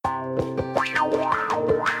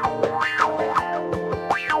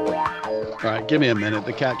Give me a minute.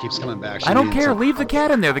 The cat keeps coming back. I don't care. Leave the cat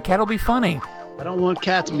in there. The cat will be funny. I don't want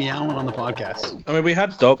cats meowing on the podcast. I mean, we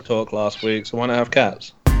had dog talk last week, so why not have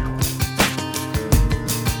cats?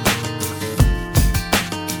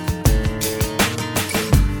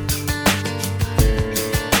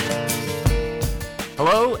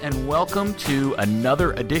 Hello and welcome to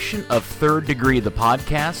another edition of Third Degree, the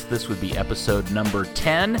podcast. This would be episode number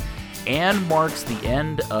 10 and marks the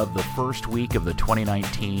end of the first week of the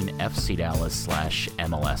 2019 FC Dallas /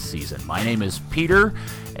 MLS season. My name is Peter,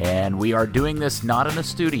 and we are doing this not in a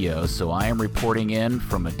studio, so I am reporting in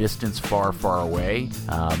from a distance far, far away.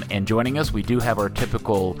 And joining us, we do have our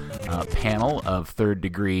typical panel of Third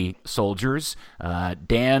Degree soldiers.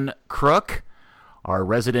 Dan Crook, our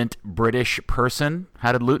resident British person.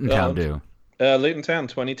 How did Luton Town do? Luton Town,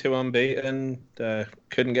 22 unbeaten.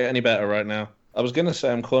 Couldn't get any better right now. I was going to say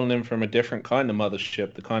I'm calling in from a different kind of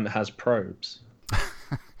mothership, the kind that has probes.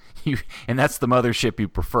 And that's the mothership you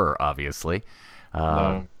prefer, obviously.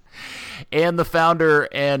 No. And the founder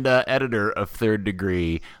and editor of Third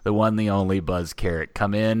Degree, the one, the only Buzz Carrot.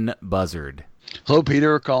 Come in, Buzzard. Hello,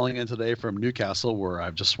 Peter. Calling in today from Newcastle, where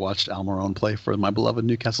I've just watched Almiron play for my beloved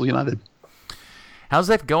Newcastle United. How's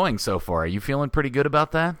that going so far? Are you feeling pretty good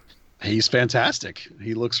about that? He's fantastic.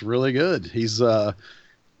 He looks really good. He's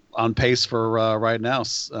on pace for right now,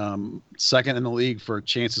 second in the league for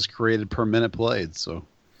chances created per minute played. So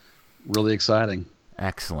really exciting.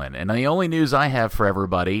 Excellent. And the only news I have for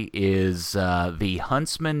everybody is the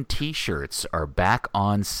Huntsman T-shirts are back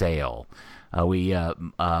on sale.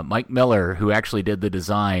 Mike Miller, who actually did the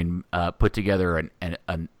design, put together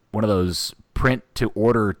one of those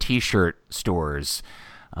print-to-order T-shirt stores.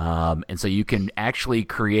 And so you can actually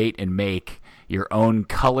create and make your own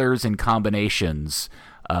colors and combinations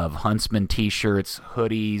of Huntsman T-shirts,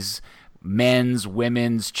 hoodies, men's,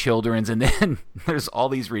 women's, children's, and then there's all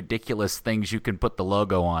these ridiculous things you can put the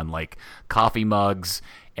logo on, like coffee mugs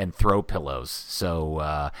and throw pillows. So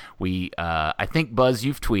I think, Buzz,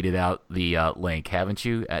 you've tweeted out the link, haven't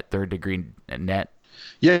you, at Third Degree Net?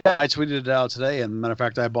 Yeah, I tweeted it out today, and matter of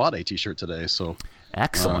fact, I bought a T-shirt today. So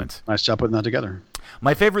excellent. Nice job putting that together.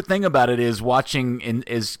 My favorite thing about it is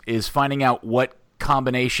is finding out what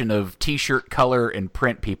combination of T-shirt color and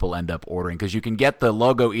print people end up ordering, because you can get the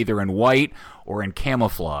logo either in white or in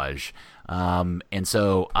camouflage. And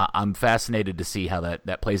so I'm fascinated to see how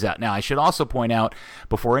that plays out. Now, I should also point out,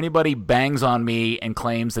 before anybody bangs on me and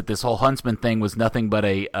claims that this whole Huntsman thing was nothing but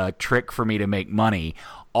a trick for me to make money,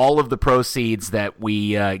 all of the proceeds that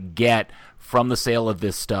we get from the sale of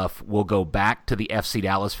this stuff will go back to the FC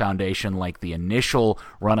Dallas Foundation like the initial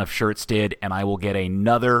run of shirts did, and I will get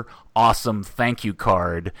another awesome thank you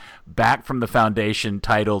card back from the foundation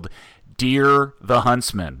titled Dear the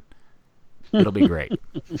Huntsman. It'll be great.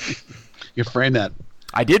 You framed that.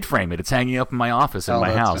 I did frame it. It's hanging up in my office in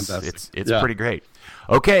my house. Fantastic. It's pretty great.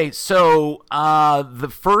 Okay, so the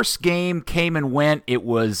first game came and went. It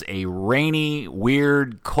was a rainy,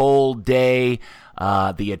 weird, cold day.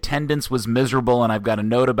 The attendance was miserable, and I've got a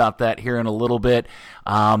note about that here in a little bit.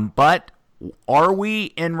 But are we,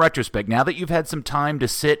 in retrospect, now that you've had some time to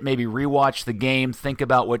sit, maybe rewatch the game, think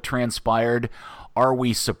about what transpired, are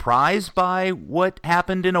we surprised by what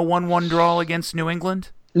happened in a 1-1 draw against New England?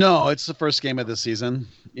 No, it's the first game of the season.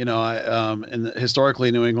 You know, and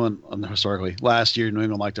historically, last year New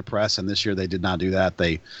England liked to press, and this year they did not do that.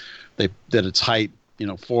 They did a tight,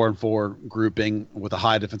 4-4 grouping with a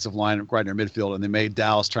high defensive line right in their midfield, and they made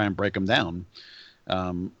Dallas try and break them down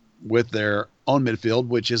with their own midfield,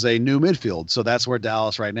 which is a new midfield. So that's where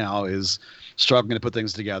Dallas right now is struggling to put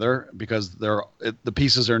things together, because the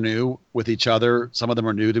pieces are new with each other. Some of them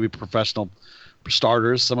are new to be professional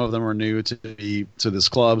starters. Some of them are new to this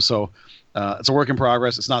club. So it's a work in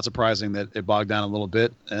progress. It's not surprising that it bogged down a little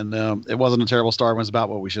bit, and it wasn't a terrible start. It was about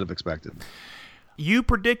what we should have expected. You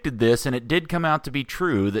predicted this, and it did come out to be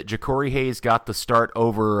true, that Ja'Cory Hayes got the start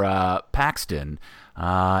over Paxton.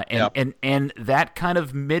 And that kind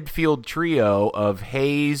of midfield trio of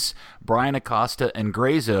Hayes, Brian Acosta, and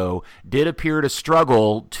Grazo did appear to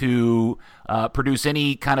struggle to produce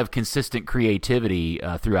any kind of consistent creativity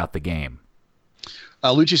throughout the game.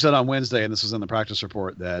 Lucci said on Wednesday, and this was in the practice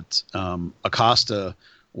report, that Acosta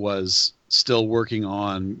was still working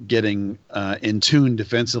on getting in tune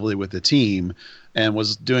defensively with the team and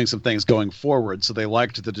was doing some things going forward. So they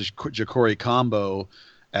liked the Ja'Cory combo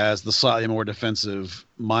as the slightly more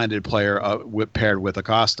defensive-minded player paired with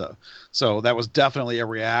Acosta. So that was definitely a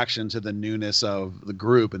reaction to the newness of the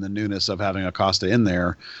group and the newness of having Acosta in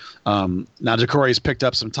there. Now Jacory's picked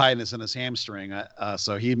up some tightness in his hamstring,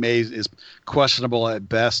 so he is questionable at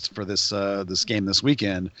best for this game this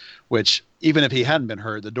weekend. Which, even if he hadn't been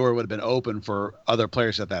hurt, the door would have been open for other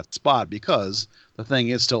players at that spot, because the thing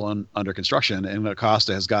is still under construction, and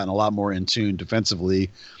Acosta has gotten a lot more in tune defensively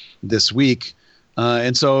this week.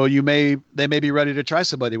 And so they may be ready to try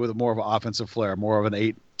somebody with more of an offensive flair, more of an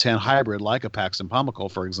 8-10 hybrid, like a Paxton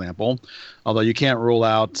Pomykal, for example. Although you can't rule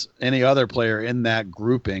out any other player in that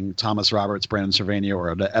grouping, Thomas Roberts, Brandon Cervania,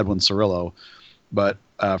 or Edwin Cirillo. But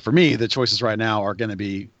for me, the choices right now are going to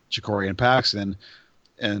be Jacory and Paxton.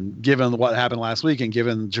 And given what happened last week, and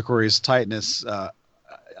given Jacory's tightness,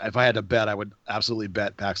 if I had to bet, I would absolutely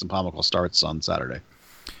bet Paxton Pomykal starts on Saturday.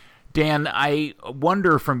 Dan, I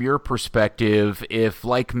wonder from your perspective if,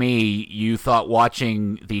 like me, you thought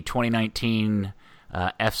watching the 2019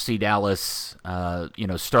 FC Dallas,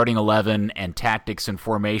 starting 11 and tactics and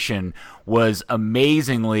formation was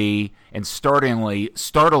amazingly and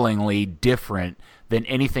startlingly different than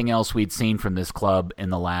anything else we'd seen from this club in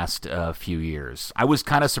the last few years. I was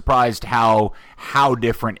kind of surprised how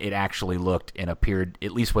different it actually looked and appeared,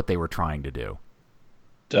 at least what they were trying to do.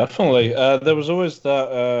 Definitely. There was always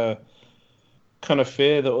that kind of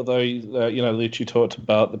fear that although, Lucci talked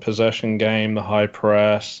about the possession game, the high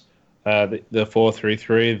press, the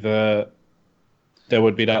 4-3-3, there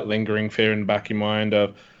would be that lingering fear in the back of your mind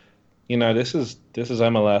of, this is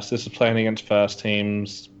MLS. This is playing against first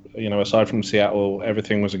teams. Aside from Seattle,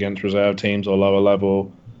 everything was against reserve teams or lower level.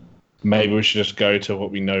 Maybe we should just go to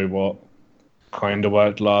what we know what kind of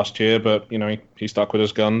worked last year. But, he stuck with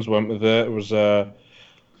his guns, went with it. It was,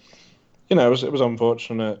 it was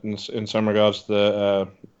unfortunate in some regards that,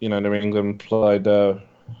 New England played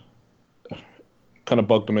kind of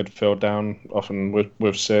bogged the midfield down, often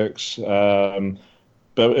with six.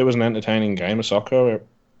 But it was an entertaining game of soccer.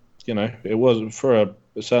 It was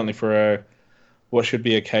certainly for a what should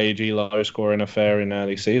be a cagey, low-scoring affair in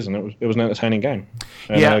early season. It was an entertaining game,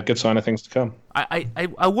 and a good sign of things to come.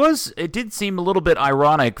 It did seem a little bit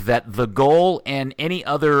ironic that the goal and any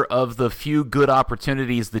other of the few good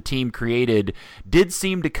opportunities the team created did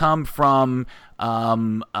seem to come from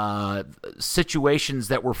situations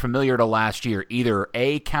that were familiar to last year, either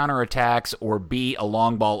A, counterattacks, or B, a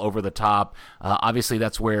long ball over the top. Obviously,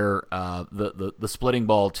 that's where the splitting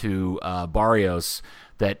ball to Barrios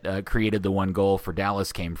that created the one goal for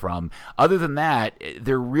Dallas came from. Other than that,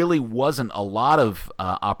 there really wasn't a lot of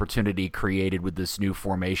opportunity created with this new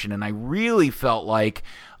formation, and I really felt like,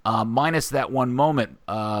 minus that one moment,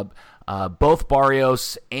 both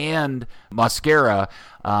Barrios and Mosquera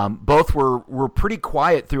both were pretty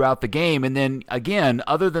quiet throughout the game. And then, again,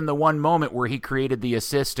 other than the one moment where he created the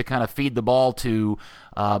assist to kind of feed the ball to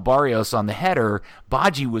Barrios on the header,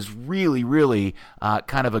 Badji was really, really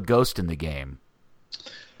kind of a ghost in the game.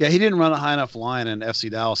 Yeah, he didn't run a high enough line, and FC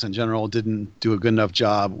Dallas in general didn't do a good enough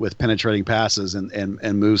job with penetrating passes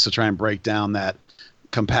and moves to try and break down that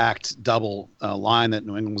compact double line that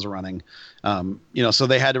New England was running. So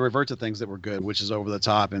they had to revert to things that were good, which is over the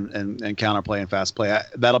top and counterplay and fast play.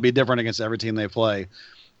 That'll be different against every team they play.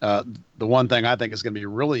 The one thing I think is going to be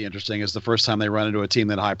really interesting is the first time they run into a team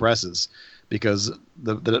that high presses, because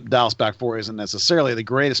the Dallas back four isn't necessarily the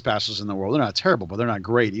greatest passers in the world. They're not terrible, but they're not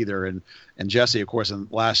great either. And Jesse, of course,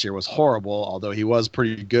 last year was horrible, although he was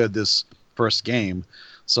pretty good this first game.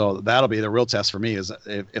 So that'll be the real test for me, is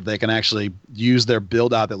if they can actually use their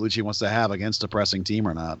build out that Lucci wants to have against a pressing team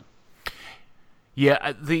or not.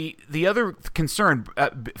 Yeah, the other concern,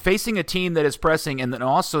 facing a team that is pressing, and then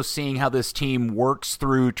also seeing how this team works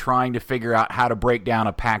through trying to figure out how to break down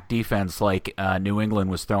a packed defense like New England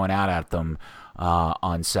was throwing out at them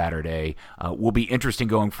on Saturday, will be interesting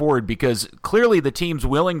going forward, because clearly the team's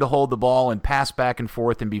willing to hold the ball and pass back and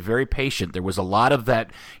forth and be very patient. There was a lot of that,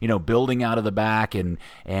 building out of the back and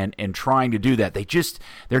trying to do that.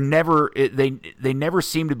 They never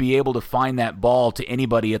seem to be able to find that ball to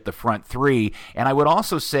anybody at the front three. And I would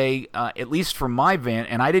also say, at least from my van,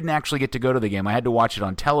 and I didn't actually get to go to the game, I had to watch it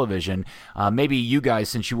on television. Maybe you guys,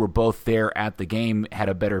 since you were both there at the game, had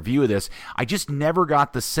a better view of this. I just never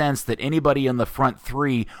got the sense that anybody in the front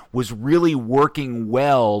three was really working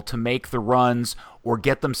well to make the runs or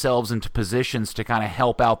get themselves into positions to kind of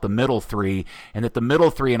help out the middle three, and that the middle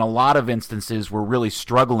three in a lot of instances were really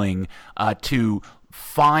struggling to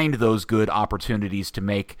find those good opportunities to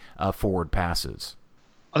make forward passes.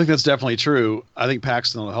 I think that's definitely true. I think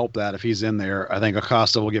Paxton will help that if he's in there. I think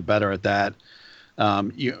Acosta will get better at that.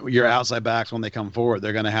 Your outside backs, when they come forward,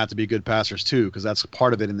 they're going to have to be good passers too, because that's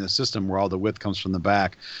part of it in this system where all the width comes from the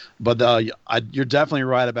back. But you're definitely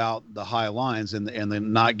right about the high lines and the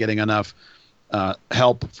not getting enough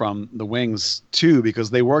help from the wings too, because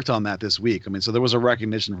they worked on that this week. I mean, so there was a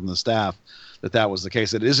recognition from the staff that was the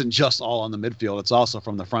case. It isn't just all on the midfield; it's also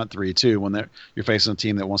from the front three too. When you're facing a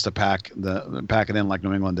team that wants to pack it in like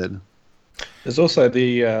New England did. There's also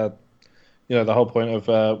the the whole point of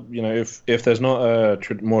if there's not a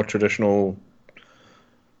more traditional,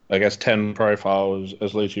 I guess, 10 profile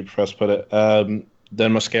as Lucci prefers to put it,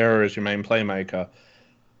 then Mosquera is your main playmaker.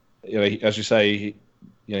 As you say,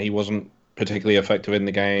 he wasn't particularly effective in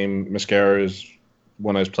the game. Mosquera is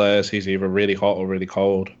one of those players. He's either really hot or really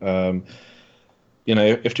cold.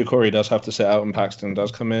 If Jacori does have to sit out and Paxton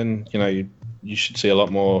does come in, you should see a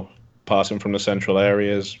lot more passing from the central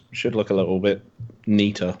areas. Should look a little bit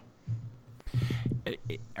neater.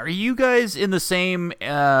 Are you guys in the same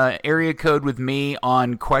area code with me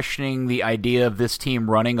on questioning the idea of this team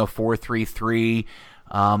running a 4-3-3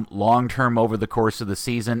 long-term over the course of the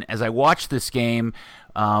season? As I watched this game,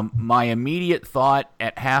 my immediate thought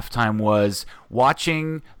at halftime was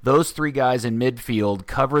watching those three guys in midfield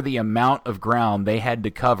cover the amount of ground they had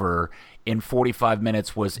to cover in 45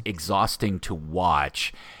 minutes was exhausting to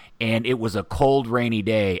watch. And it was a cold, rainy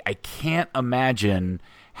day. I can't imagine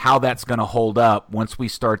how that's going to hold up once we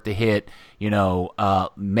start to hit,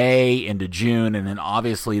 May into June, and then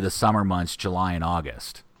obviously the summer months, July and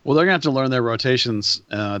August. Well, they're going to have to learn their rotations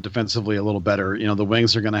defensively a little better. The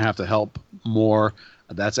wings are going to have to help more.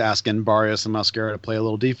 That's asking Barrios and Mosquera to play a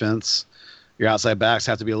little defense. Your outside backs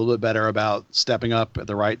have to be a little bit better about stepping up at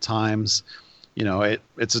the right times.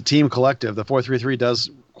 It's a team collective. The 4-3-3 does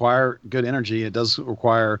require good energy. It does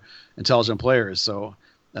require intelligent players. So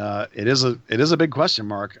it is a big question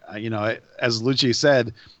mark. As Lucci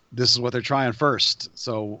said, this is what they're trying first.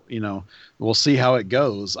 So, we'll see how it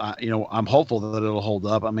goes. I'm hopeful that it'll hold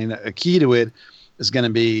up. I mean, a key to it is going to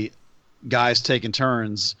be guys taking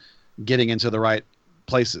turns getting into the right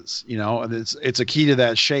places. It's a key to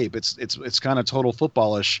that shape. It's kind of total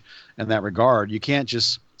footballish in that regard. You can't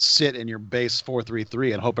just sit in your base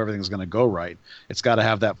 4-3-3 and hope everything's going to go right. It's got to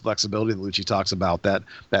have that flexibility that Lucci talks about, that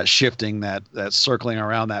shifting, that circling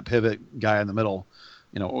around that pivot guy in the middle.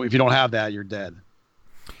 If you don't have that, you're dead.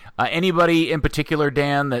 Anybody in particular,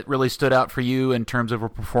 Dan, that really stood out for you in terms of a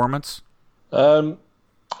performance? I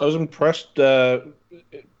was impressed. You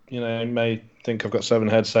may think I've got 7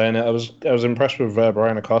 heads saying it. I was impressed with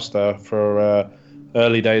Brian Acosta for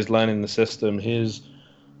early days learning the system. His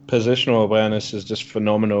positional awareness is just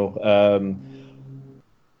phenomenal.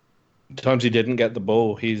 Times he didn't get the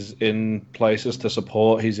ball, he's in places to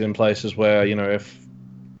support. He's in places where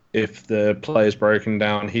if the play is broken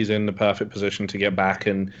down, he's in the perfect position to get back.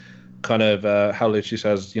 And kind of how Lucci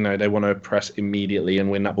says, they want to press immediately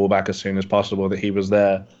and win that ball back as soon as possible. That he was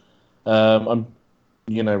there. I'm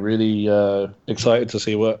really excited to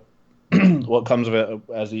see what what comes of it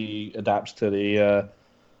as he adapts to the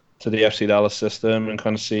FC Dallas system, and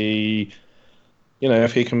kind of see,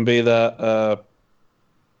 if he can be that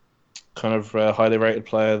kind of highly rated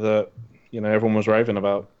player that, everyone was raving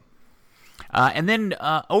about. And then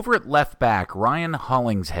over at left back, Ryan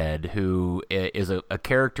Hollingshead, who is a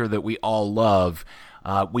character that we all love.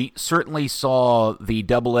 We certainly saw the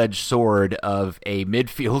double-edged sword of a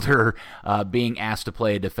midfielder being asked to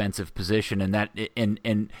play a defensive position,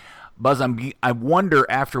 and Buzz, I wonder,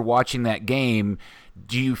 after watching that game,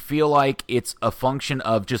 do you feel like it's a function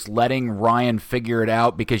of just letting Ryan figure it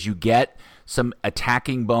out because you get some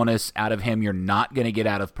attacking bonus out of him you're not going to get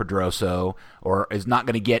out of Pedroso, or is not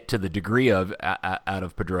going to get to the degree of out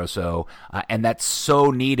of Pedroso, and that's so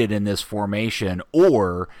needed in this formation,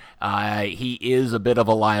 or he is a bit of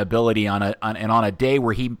a liability on a day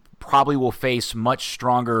where he probably will face much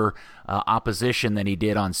stronger opposition than he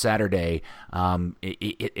did on Saturday.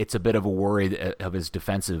 It's a bit of a worry of his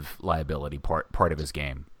defensive liability part of his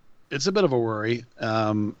game. It's a bit of a worry.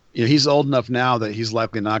 He's old enough now that he's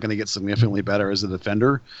likely not going to get significantly better as a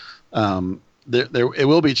defender. It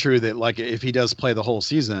will be true that, like, if he does play the whole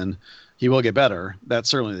season, he will get better. That's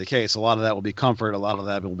certainly the case. A lot of that will be comfort. A lot of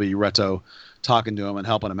that will be Reto talking to him and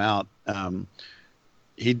helping him out.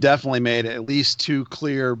 He definitely made at least 2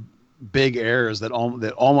 clear big errors that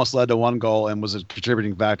almost led to 1 goal and was a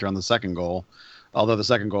contributing factor on the second goal. Although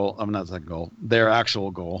their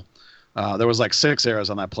actual goal. There was like 6 errors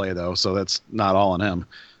on that play, though, so that's not all on him.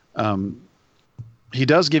 He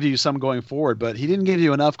does give you some going forward, but he didn't give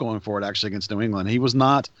you enough going forward, actually, against New England. He was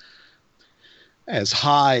not as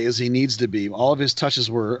high as he needs to be. All of his touches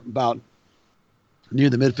were about near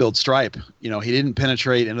the midfield stripe. He didn't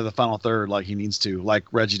penetrate into the final third like he needs to, like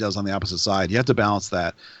Reggie does on the opposite side. You have to balance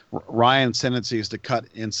that. Ryan's tendency is to cut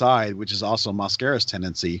inside, which is also Mosquera's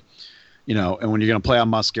tendency. And when you're going to play on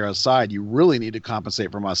Mosquera's side, you really need to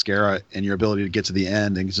compensate for Mosquera and your ability to get to the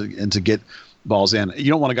end and to get balls in.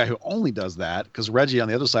 You don't want a guy who only does that, because Reggie on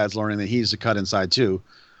the other side is learning that he needs to cut inside too.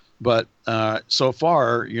 But so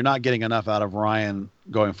far, you're not getting enough out of Ryan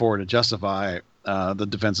going forward to justify the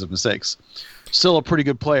defensive mistakes. Still a pretty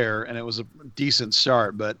good player, and it was a decent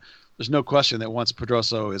start, but there's no question that once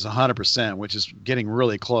Pedroso is 100%, which is getting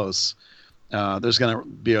really close, there's going to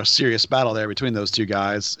be a serious battle there between those two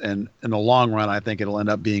guys. And in the long run, I think it'll end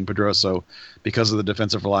up being Pedroso because of the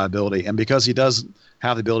defensive reliability and because he does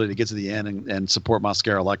have the ability to get to the end and support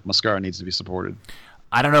Mosquera like Mosquera needs to be supported.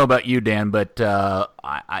 I don't know about you, Dan, but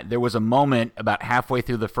there was a moment about halfway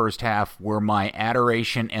through the first half where my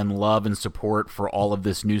adoration and love and support for all of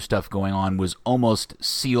this new stuff going on was almost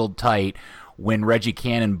sealed tight when Reggie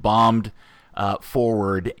Cannon bombed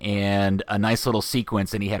forward and a nice little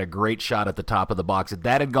sequence, and he had a great shot at the top of the box. If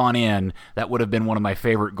that had gone in, that would have been one of my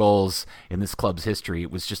favorite goals in this club's history.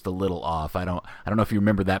 It was just a little off. I don't know if you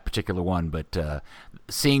remember that particular one, but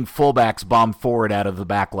seeing fullbacks bomb forward out of the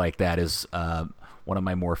back like that is one of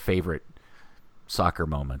my more favorite soccer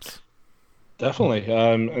moments. Definitely.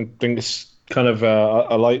 I think it's kind of,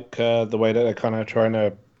 I like the way that they're kind of trying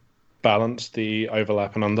to balance the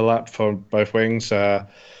overlap and underlap for both wings.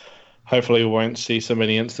 Hopefully we won't see so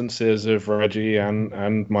many instances of Reggie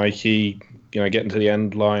and Mikey, getting to the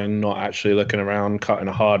end line, not actually looking around, cutting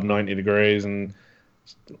a hard 90 degrees and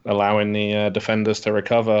allowing the defenders to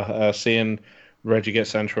recover. Seeing Reggie get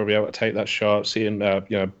central, be able to take that shot, seeing,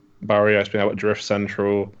 Barrios being able to drift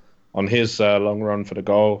central on his long run for the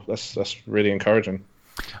goal. That's really encouraging.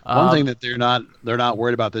 One thing that they're not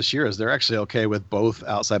worried about this year is they're actually okay with both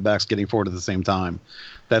outside backs getting forward at the same time.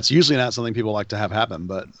 That's usually not something people like to have happen,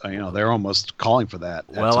 but they're almost calling for that.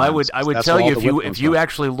 Well, I would tell you if you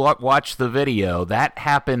actually watch the video, that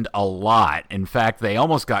happened a lot. In fact, they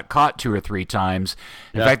almost got caught 2 or 3 times.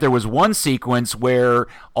 In fact, there was one sequence where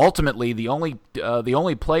ultimately the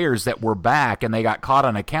only players that were back and they got caught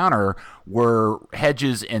on a counter were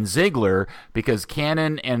Hedges and Ziegler, because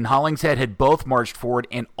Cannon and Hollingshead had both marched forward,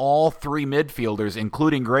 and all 3 midfielders,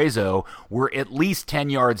 including Grazo, were at least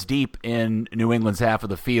 10 yards deep in New England's half of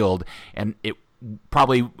the field, and it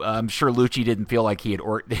probably, I'm sure Lucci didn't feel like he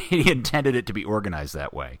intended it to be organized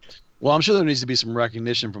that way. Well, I'm sure there needs to be some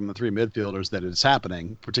recognition from the 3 midfielders that it's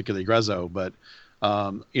happening, particularly Grazo, but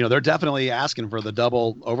they're definitely asking for the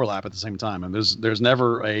double overlap at the same time, and there's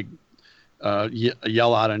never a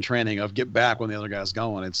yell out in training of get back when the other guy's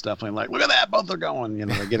going. It's definitely like, look at that, both are going.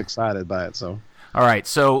 They get excited by it. So all right,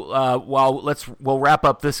 so we'll wrap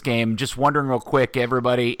up this game. Just wondering real quick,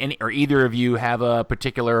 everybody, or either of you have a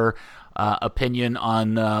particular opinion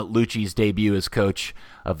on Lucci's debut as coach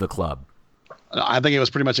of the club? I think it was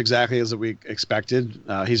pretty much exactly as we expected.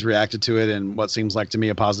 He's reacted to it in what seems like to me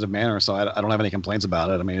a positive manner, so I don't have any complaints about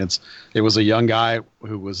it. I mean, it was a young guy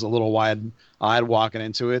who was a little wide-eyed walking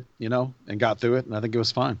into it, and got through it, and I think it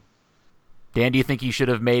was fine. Dan, do you think he should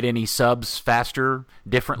have made any subs faster,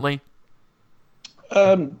 differently?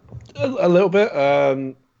 A little bit.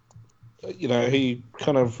 He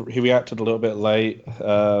reacted a little bit late.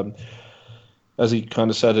 As he kind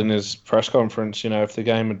of said in his press conference, if the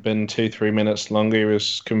game had been 2-3 minutes longer, he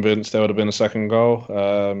was convinced there would have been a second goal.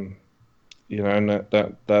 And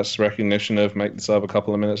that's recognition of make the sub a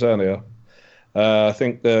couple of minutes earlier. I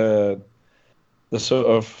think the sort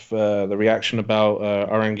of the reaction about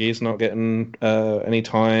Aranguiz not getting any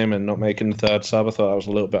time and not making the third sub, I thought that was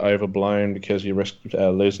a little bit overblown because you risk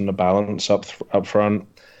losing the balance up front.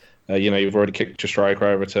 You've already kicked your striker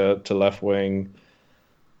over to left wing.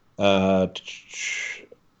 And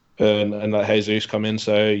let Jesus come in.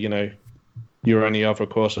 So, your only other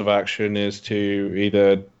course of action is to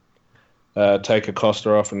either take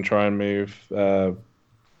Acosta off and try and move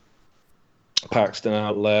Paxton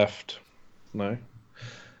out left. No.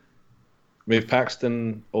 Move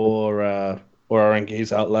Paxton or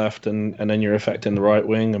Aranguiz out left, and then you're affecting the right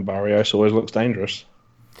wing, and Barrios always looks dangerous.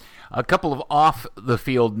 A couple of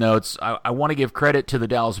off-the-field notes. I want to give credit to the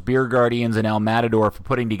Dallas Beer Guardians and El Matador for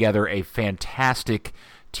putting together a fantastic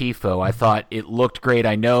tifo. I thought it looked great.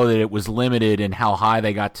 I know that it was limited in how high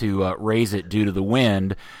they got to raise it due to the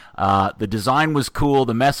wind. The design was cool.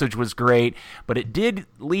 The message was great. But it did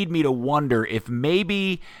lead me to wonder if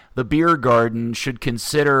maybe the Beer Garden should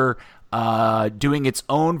consider doing its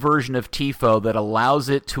own version of TIFO that allows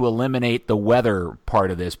it to eliminate the weather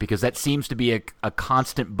part of this, because that seems to be a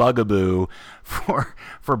constant bugaboo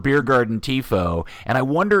for Beer Garden TIFO. And I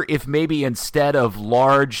wonder if maybe instead of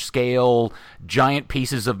large-scale, giant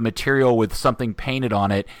pieces of material with something painted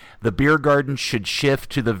on it, the Beer Garden should shift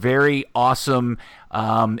to the very awesome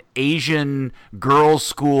Asian girls'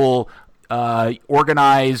 school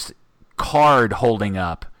organized card holding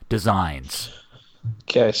up designs.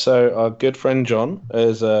 Okay, so our good friend John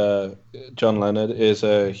Leonard is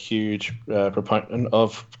a huge proponent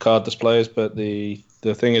of card displays, but the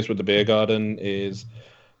thing is with the Beer Garden is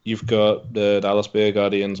you've got the Dallas Beer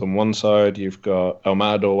Guardians on one side, you've got El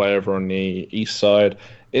Matador way over on the east side.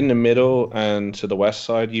 In the middle and to the west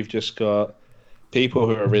side, you've just got people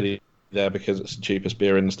who are really there because it's the cheapest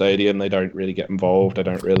beer in the stadium. They don't really get involved. They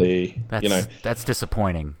don't really, That's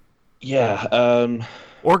disappointing. Yeah.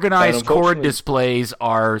 Organized cord displays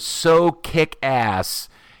are so kick-ass,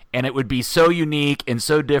 and it would be so unique and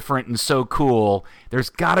so different and so cool.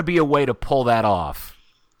 There's got to be a way to pull that off.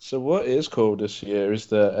 So what is cool this year is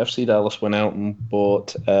that FC Dallas went out and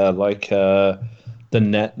bought the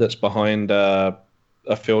net that's behind a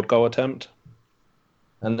field goal attempt.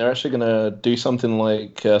 And they're actually going to do something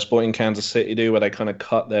like Sporting Kansas City do, where they kind of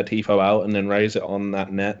cut their TIFO out and then raise it on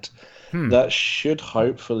that net. That should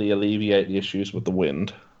hopefully alleviate the issues with the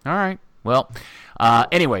wind. All right. Well,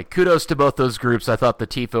 anyway, kudos to both those groups. I thought the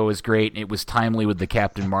TIFO was great, and it was timely with the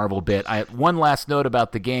Captain Marvel bit. One last note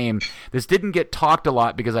about the game. This didn't get talked a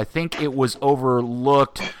lot because I think it was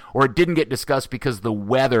overlooked, or it didn't get discussed because the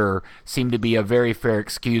weather seemed to be a very fair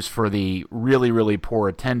excuse for the really, really poor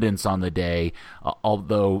attendance on the day,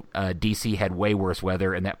 although D.C. had way worse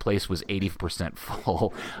weather, and that place was 80%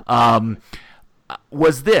 full.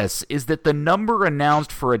 Is that the number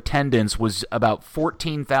announced for attendance was about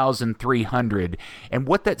 14,300, and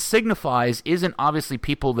what that signifies isn't obviously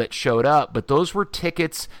people that showed up, but those were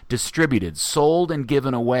tickets distributed, sold, and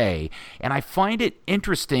given away. And I find it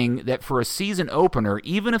interesting that for a season opener,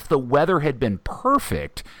 even if the weather had been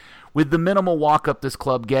perfect, with the minimal walk-up this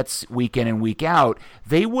club gets week in and week out,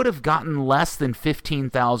 they would have gotten less than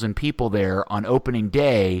 15,000 people there on opening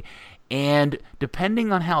day. And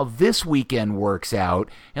depending on how this weekend works out,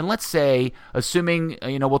 and let's say, assuming,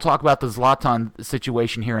 we'll talk about the Zlatan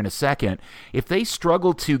situation here in a second, if they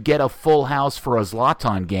struggle to get a full house for a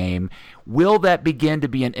Zlatan game, will that begin to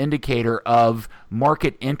be an indicator of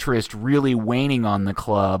market interest really waning on the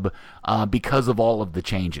club because of all of the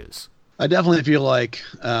changes? I definitely feel like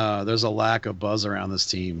there's a lack of buzz around this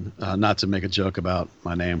team, not to make a joke about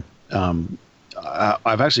my name.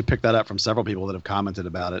 I've actually picked that up from several people that have commented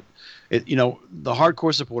about it. The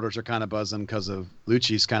hardcore supporters are kind of buzzing because of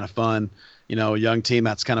Lucci's kind of fun, a young team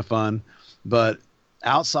that's kind of fun. But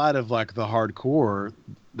outside of like the hardcore,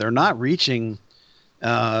 they're not reaching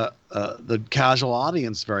the casual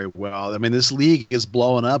audience very well. I mean, this league is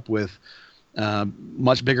blowing up with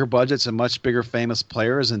much bigger budgets and much bigger famous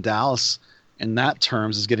players, and Dallas, in that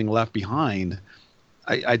terms, is getting left behind.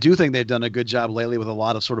 I do think they've done a good job lately with a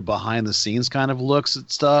lot of sort of behind the scenes kind of looks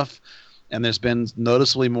at stuff. And there's been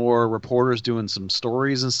noticeably more reporters doing some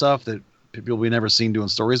stories and stuff that people we've never seen doing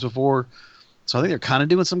stories before. So I think they're kind of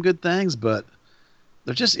doing some good things, but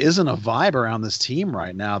there just isn't a vibe around this team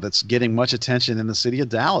right now that's getting much attention in the city of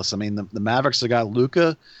Dallas. I mean, the Mavericks have got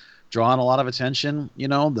Luka drawing a lot of attention.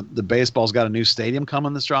 The baseball's got a new stadium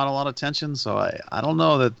coming that's drawing a lot of attention. So I don't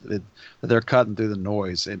know that they're cutting through the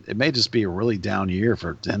noise. It may just be a really down year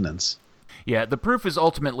for attendance. Yeah, the proof is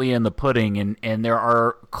ultimately in the pudding, and there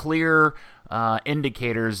are clear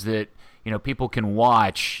indicators that people can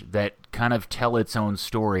watch that kind of tell its own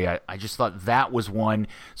story. I just thought that was one.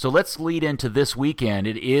 So let's lead into this weekend.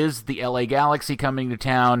 It is the LA Galaxy coming to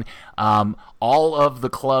town. All of the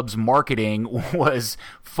club's marketing was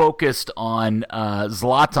focused on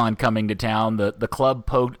Zlatan coming to town. The club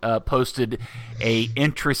posted a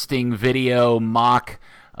interesting mock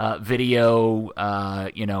video,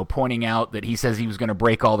 pointing out that he says he was going to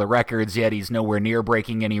break all the records, yet he's nowhere near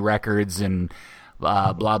breaking any records, and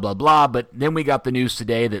blah, blah, blah. But then we got the news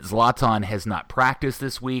today that Zlatan has not practiced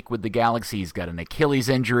this week with the Galaxy. He's got an Achilles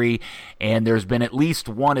injury, and there's been at least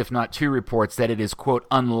one, if not two, reports that it is, quote,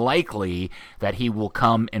 unlikely that he will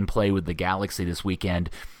come and play with the Galaxy this weekend,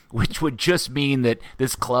 which would just mean that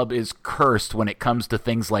this club is cursed when it comes to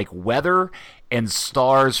things like weather and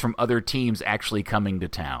stars from other teams actually coming to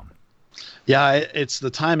town. Yeah, it's the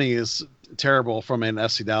timing is terrible from an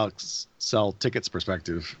FC Dallas sell tickets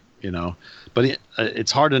perspective, But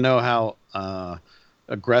it's hard to know how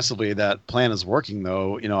aggressively that plan is working,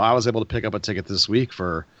 though. I was able to pick up a ticket this week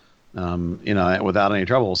for without any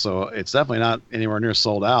trouble. So it's definitely not anywhere near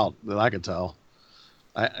sold out that I could tell.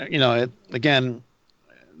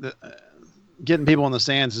 Getting people in the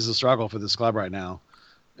stands is a struggle for this club right now.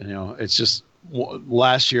 It's just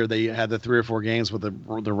last year they had the 3 or 4 games with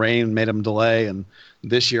the rain made them delay, and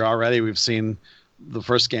this year already we've seen the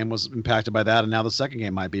first game was impacted by that, and now the second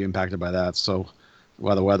game might be impacted by that. So,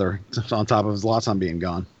 the weather on top of Zlatan being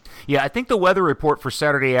gone. Yeah, I think the weather report for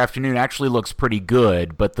Saturday afternoon actually looks pretty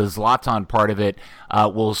good, but the Zlatan part of it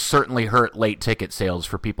will certainly hurt late ticket sales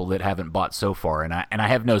for people that haven't bought so far. And I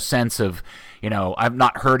have no sense of, I've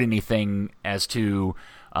not heard anything as to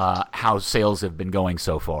how sales have been going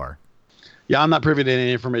so far. Yeah, I'm not privy to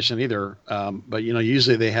any information either. But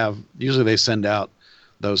usually they send out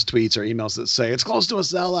those tweets or emails that say it's close to a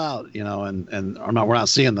sellout, and we're not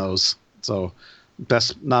seeing those. So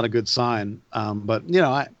that's not a good sign. But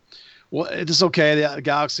it's okay. The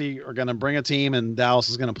Galaxy are going to bring a team, and Dallas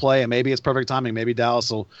is going to play, and maybe it's perfect timing. Maybe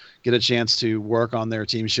Dallas will get a chance to work on their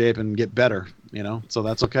team shape and get better. So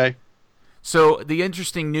that's okay. So the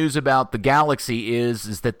interesting news about the Galaxy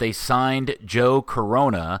is that they signed Joe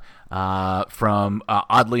Corona from,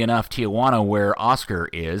 oddly enough, Tijuana, where Oscar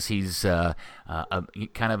is. He's kind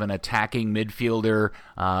of an attacking midfielder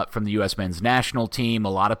from the U.S. men's national team. A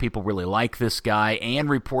lot of people really like this guy, and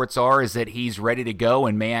reports is that he's ready to go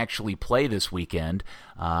and may actually play this weekend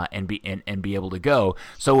and be able to go.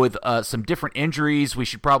 So with some different injuries, we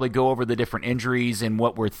should probably go over the different injuries and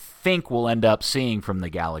what we think we'll end up seeing from the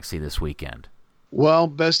Galaxy this weekend. Well,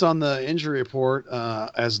 based on the injury report,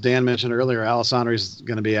 as Dan mentioned earlier, Alessandri's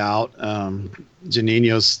going to be out.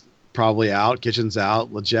 Juninho's probably out. Kitchen's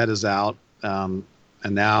out. Lletget is out. And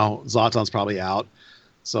now Zlatan's probably out.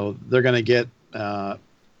 So they're going to get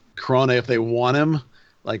Corona if they want him.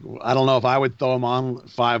 Like, I don't know if I would throw him on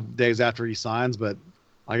 5 days after he signs, but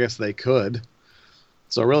I guess they could.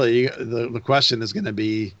 So really, the question is going to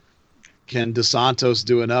be, can Dos Santos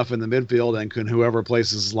do enough in the midfield, and can whoever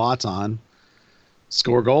places Zlatan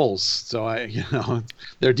score goals? So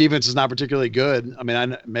their defense is not particularly good. I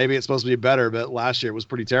mean, maybe it's supposed to be better, but last year it was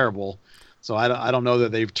pretty terrible. So I don't know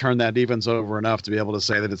that they've turned that defense over enough to be able to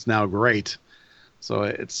say that it's now great. So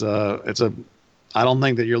I don't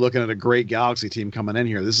think that you're looking at a great Galaxy team coming in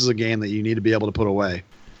here. This is a game that you need to be able to put away.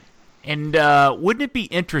 And wouldn't it be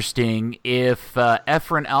interesting if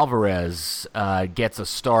Efrain Alvarez gets a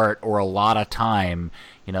start or a lot of time?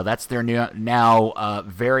 That's their now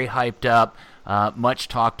very hyped up, much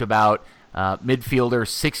talked about midfielder,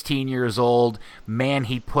 16 years old. Man,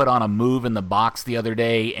 he put on a move in the box the other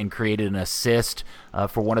day and created an assist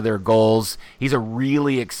for one of their goals. He's a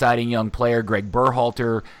really exciting young player. Greg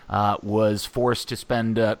Berhalter was forced to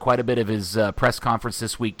spend quite a bit of his press conference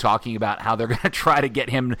this week talking about how they're going to try to get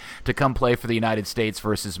him to come play for the United States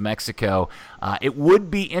versus Mexico. It would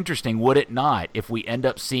be interesting, would it not, if we end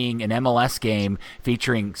up seeing an MLS game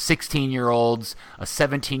featuring 16-year-olds, a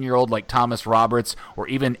 17-year-old like Thomas Roberts, or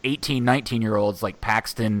even 18, 19-year-olds like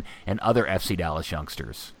Paxton and other FC Dallas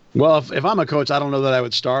youngsters. Well, if I'm a coach, I don't know that I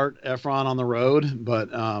would start Efrain on the road,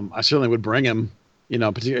 but I certainly would bring him,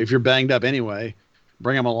 particularly if you're banged up anyway,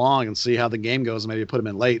 bring him along and see how the game goes and maybe put him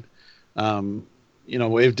in late.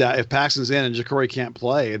 If Paxton's in and Jacori can't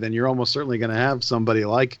play, then you're almost certainly going to have somebody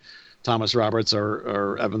like Thomas Roberts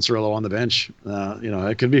or Evan Cirillo on the bench.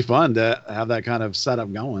 It could be fun to have that kind of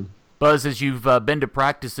setup going. Buzz, as you've been to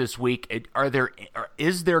practice this week,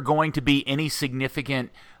 is there going to be any significant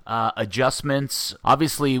adjustments?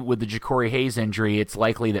 Obviously, with the Jacori Hayes injury, it's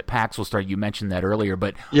likely that Pax will start. You mentioned that earlier,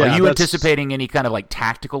 but are you anticipating any kind of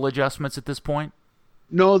tactical adjustments at this point?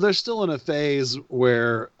 No, they're still in a phase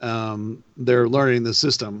where they're learning the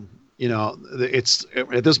system. It's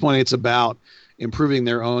at this point, it's about improving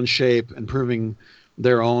their own shape, improving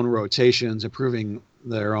their own rotations, improving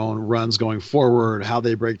their own runs going forward, how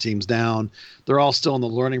they break teams down. They're all still in the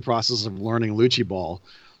learning process of learning Lucci ball.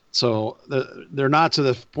 So they're not to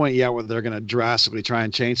the point yet where they're going to drastically try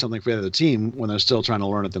and change something for the other team when they're still trying to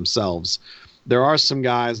learn it themselves. There are some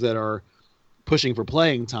guys that are pushing for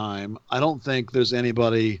playing time. I don't think there's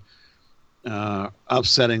anybody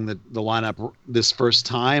upsetting the lineup this first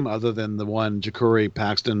time other than the one Jacori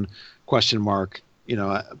Paxton question mark.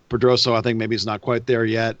 Pedroso, I think maybe he's not quite there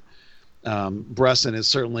yet. Bresson is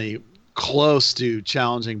certainly close to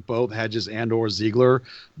challenging both Hedges and or Ziegler,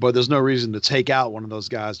 but there's no reason to take out one of those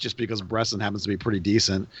guys just because Bresson happens to be pretty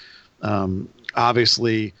decent.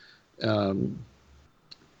 Obviously, a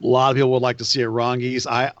lot of people would like to see Aranguiz.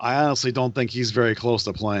 I honestly don't think he's very close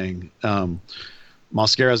to playing.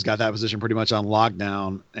 Mosquera's got that position pretty much on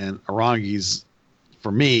lockdown, and Aranguiz,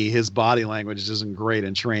 for me, his body language isn't great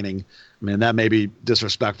in training. I mean, that may be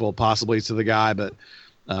disrespectful possibly to the guy, but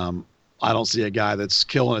I don't see a guy that's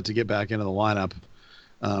killing it to get back into the lineup.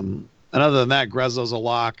 And other than that, Grezzo's a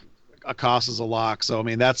lock, Acosta's a lock. So I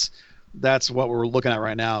mean, that's what we're looking at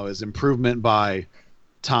right now is improvement by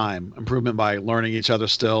time, improvement by learning each other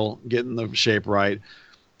still, getting the shape right,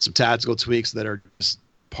 some tactical tweaks that are just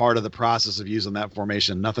part of the process of using that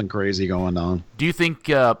formation. Nothing crazy going on. Do you think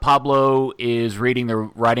Pablo is reading the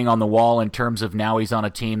writing on the wall in terms of now he's on a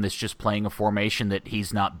team that's just playing a formation that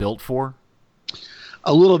he's not built for?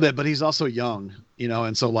 A little bit, but he's also young,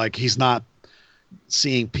 and so like he's not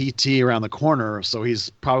seeing PT around the corner, so he's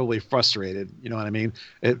probably frustrated. You know what I mean?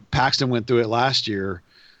 Paxton went through it last year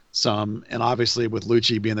some, and obviously with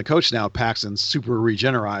Lucci being the coach now, Paxton's super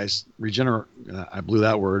I blew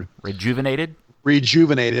that word.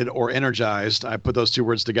 Rejuvenated or energized. I put those two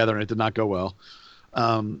words together and it did not go well.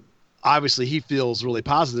 Obviously he feels really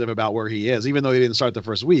positive about where he is. Even though he didn't start the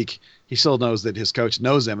first week, he still knows that his coach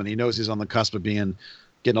knows him and he knows he's on the cusp of getting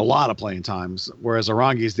a lot of playing times. Whereas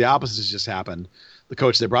Aranguiz, the opposite has just happened. The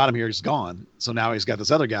coach that brought him here is gone. So now he's got this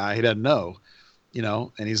other guy he doesn't know,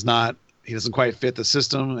 and he doesn't quite fit the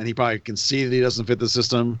system, and he probably can see that he doesn't fit the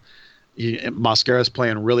system. Mosquera's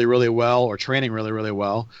playing really, really well or training really, really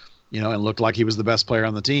well, and looked like he was the best player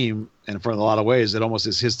on the team. And for a lot of ways, it almost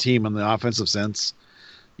is his team in the offensive sense.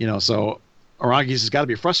 So Aranguiz has got to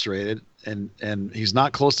be frustrated, and he's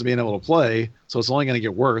not close to being able to play, so it's only going to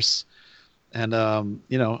get worse. And a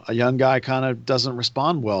young guy kind of doesn't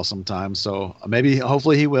respond well sometimes. So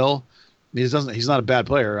hopefully he will. He's not a bad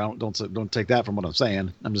player. Don't take that from what I'm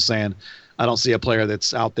saying. I'm just saying I don't see a player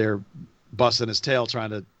that's out there busting his tail trying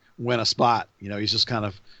to win a spot. He's just kind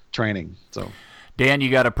of training. So, Dan, you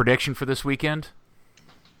got a prediction for this weekend?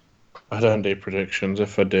 I don't do predictions.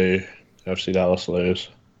 If I do, FC Dallas lose.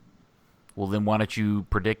 Well, then why don't you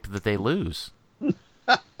predict that they lose?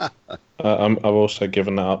 I've also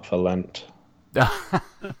given that up for Lent.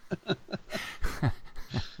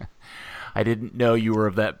 I didn't know you were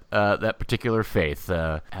of that particular faith.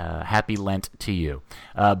 Happy Lent to you.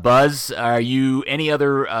 Buzz, are you any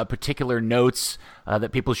other particular notes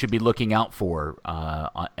that people should be looking out for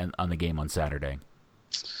on the game on Saturday?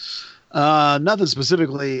 Nothing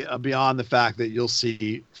specifically beyond the fact that you'll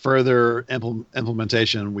see further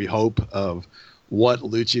implementation, we hope, of what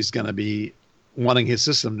Lucci's going to be wanting his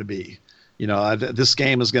system to be. This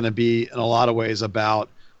game is going to be in a lot of ways about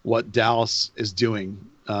what Dallas is doing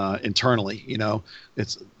internally.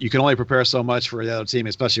 You can only prepare so much for the other team,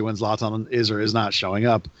 especially when Zlatan is or is not showing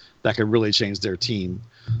up. That could really change their team.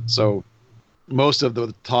 So most of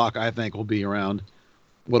the talk, I think, will be around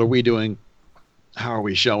what are we doing, how are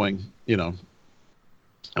we showing, and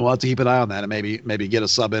we'll have to keep an eye on that and maybe get a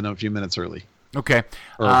sub in a few minutes early. Okay.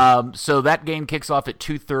 So that game kicks off at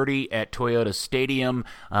 2:30 at Toyota Stadium.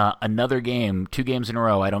 Another game, 2 games in a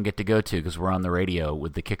row I don't get to go to because we're on the radio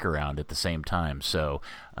with the kick around at the same time. So,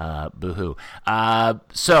 boo-hoo. I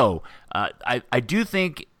do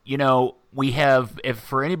think, we have, if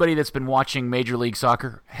for anybody that's been watching Major League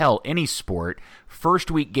Soccer, hell, any sport, first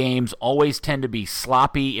week games always tend to be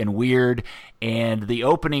sloppy and weird, and the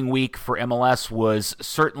opening week for MLS was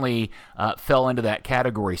certainly fell into that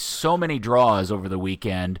category. So many draws over the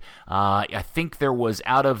weekend. I think there was,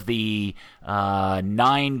 out of the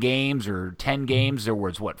 9 games or 10 games, there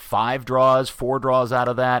was, 4 draws out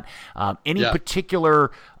of that. Any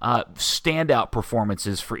particular standout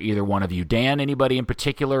performances for either one of you? Dan, anybody in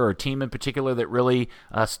particular or team in particular that really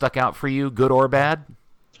stuck out for you, good or bad?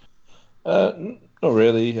 Not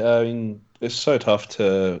really. I mean, it's so tough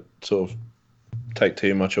to sort of take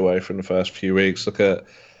too much away from the first few weeks. Look at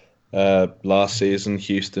last season,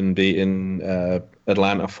 Houston beating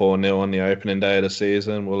Atlanta 4-0 on the opening day of the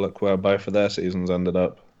season. Well, look where both of their seasons ended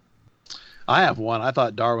up. I have one. I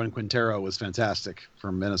thought Darwin Quintero was fantastic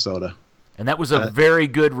from Minnesota. And that was a very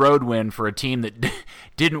good road win for a team that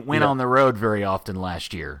didn't win on the road very often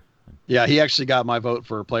last year. Yeah, he actually got my vote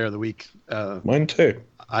for Player of the Week. Mine too.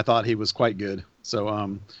 I thought he was quite good.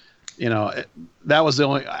 So, that was the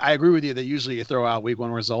only. I agree with you that usually you throw out week 1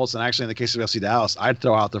 results, and actually in the case of FC Dallas, I'd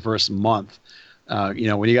throw out the first month. When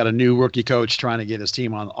you got a new rookie coach trying to get his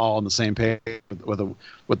team all on the same page with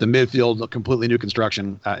the midfield, a completely new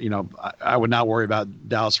construction. I would not worry about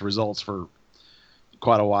Dallas results for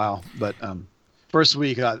quite a while. But first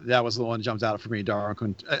week, that was the one that jumped out for me,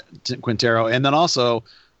 Darwin Quintero, and then also.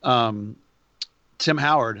 Tim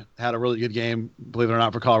Howard had a really good game, believe it or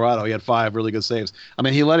not, for Colorado. He had 5 really good saves. I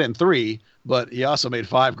mean, he led it in 3, but he also made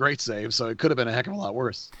 5 great saves, so it could have been a heck of a lot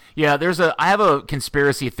worse. Yeah, I have a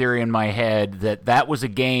conspiracy theory in my head that was a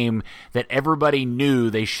game that everybody knew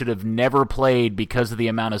they should have never played because of the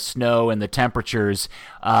amount of snow and the temperatures,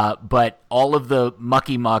 but all of the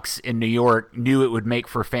mucky mucks in New York knew it would make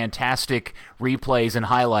for fantastic replays and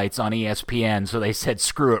highlights on ESPN, so they said,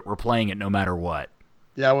 screw it, we're playing it no matter what.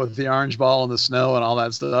 Yeah, with the orange ball and the snow and all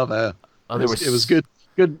that stuff, it was good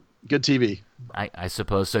TV. I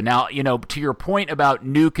suppose so. Now, to your point about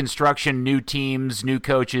new construction, new teams, new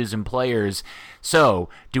coaches and players, so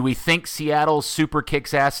do we think Seattle super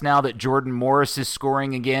kicks ass now that Jordan Morris is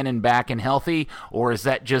scoring again and back and healthy, or is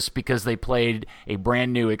that just because they played a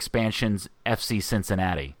brand new expansion's FC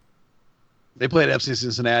Cincinnati? They played FC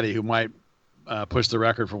Cincinnati, who might push the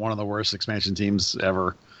record for one of the worst expansion teams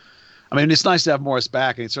ever. I mean, it's nice to have Morris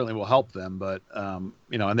back, and it certainly will help them. But and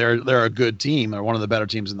they're a good team. They're one of the better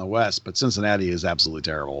teams in the West. But Cincinnati is absolutely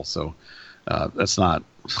terrible. So that's not.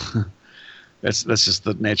 that's just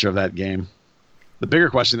the nature of that game. The bigger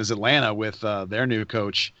question is Atlanta with their new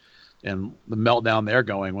coach and the meltdown they're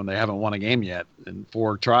going when they haven't won a game yet in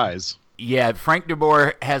 4 tries. Yeah, Frank de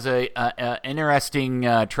Boer has a interesting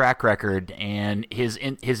track record, and his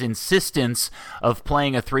insistence of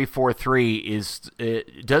playing a 3-4-3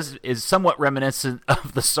 is somewhat reminiscent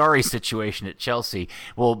of the Sarri situation at Chelsea.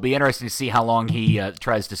 Will be interesting to see how long he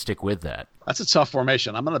tries to stick with that. That's a tough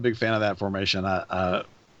formation. I'm not a big fan of that formation.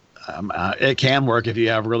 It can work if you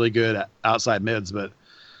have really good outside mids, but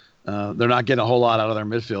they're not getting a whole lot out of their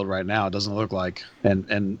midfield right now. It doesn't look like,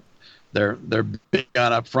 and They're big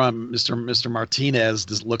on up front. Mr. Martinez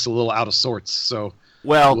just looks a little out of sorts. So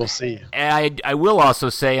we'll see. I will also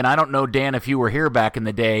say, and I don't know, Dan, if you were here back in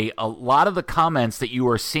the day, a lot of the comments that you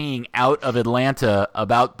are seeing out of Atlanta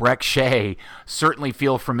about Brek Shea certainly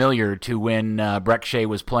feel familiar to when Brek Shea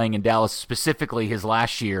was playing in Dallas, specifically his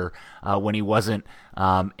last year when he wasn't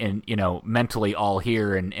mentally all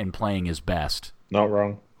here and playing his best. Not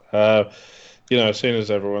wrong. As soon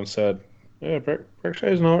as everyone said, yeah, Brek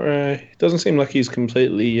Shea's not. It doesn't seem like he's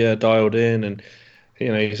completely dialed in, and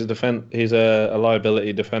he's a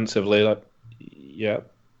liability defensively. Like, yeah,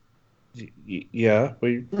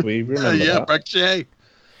 we remember yeah, that. Brek Shea.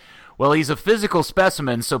 Well, he's a physical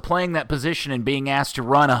specimen, so playing that position and being asked to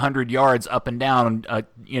run 100 yards up and down,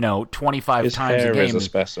 25 His times a game. His hair is a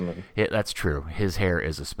specimen. That's true. His hair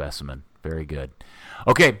is a specimen. Very good.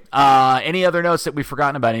 Okay, any other notes that we've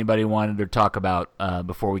forgotten about anybody wanted to talk about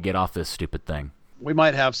before we get off this stupid thing? We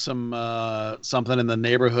might have some something in the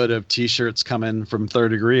neighborhood of T-shirts coming from Third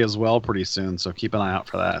Degree as well pretty soon, so keep an eye out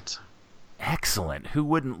for that. Excellent. Who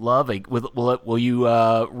wouldn't love will you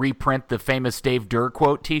reprint the famous Dave Durr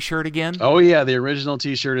quote T-shirt again? Oh, yeah, the original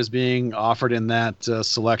T-shirt is being offered in that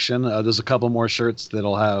selection. There's a couple more shirts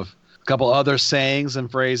that'll have a couple other sayings and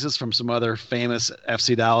phrases from some other famous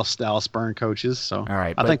FC Dallas Burn coaches. So all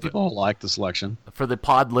right, I think people will like the selection. For the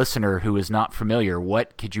pod listener who is not familiar,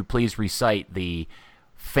 what could you please recite the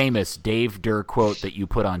famous Dave Durr quote that you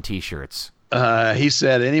put on T-shirts? He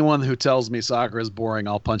said, anyone who tells me soccer is boring,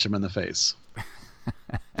 I'll punch him in the face.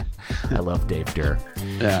 I love Dave Durr.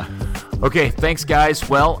 Yeah. Okay, thanks, guys.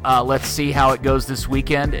 Well, let's see how it goes this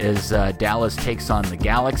weekend as Dallas takes on the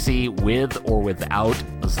Galaxy with or without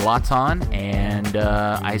Zlatan. And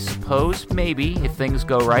I suppose maybe, if things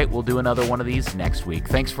go right, we'll do another one of these next week.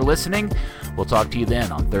 Thanks for listening. We'll talk to you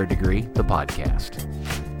then on Third Degree, the podcast.